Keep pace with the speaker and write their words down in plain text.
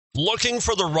Looking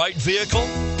for the right vehicle?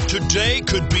 Today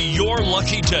could be your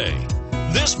lucky day.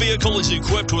 This vehicle is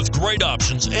equipped with great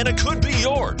options and it could be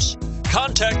yours.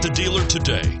 Contact the dealer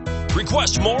today.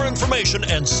 Request more information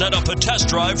and set up a test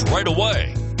drive right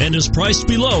away. And is priced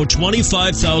below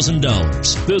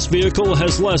 $25,000. This vehicle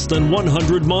has less than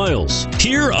 100 miles.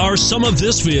 Here are some of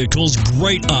this vehicle's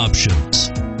great options: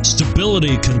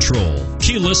 stability control,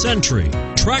 keyless entry,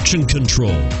 traction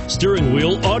control, steering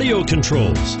wheel audio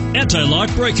controls, anti-lock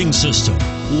braking system,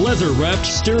 leather-wrapped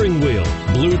steering wheel,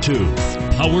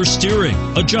 Bluetooth, power steering,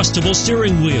 adjustable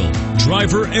steering wheel,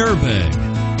 driver airbag.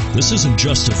 This isn't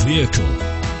just a vehicle,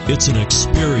 it's an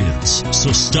experience.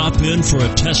 So stop in for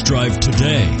a test drive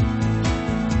today.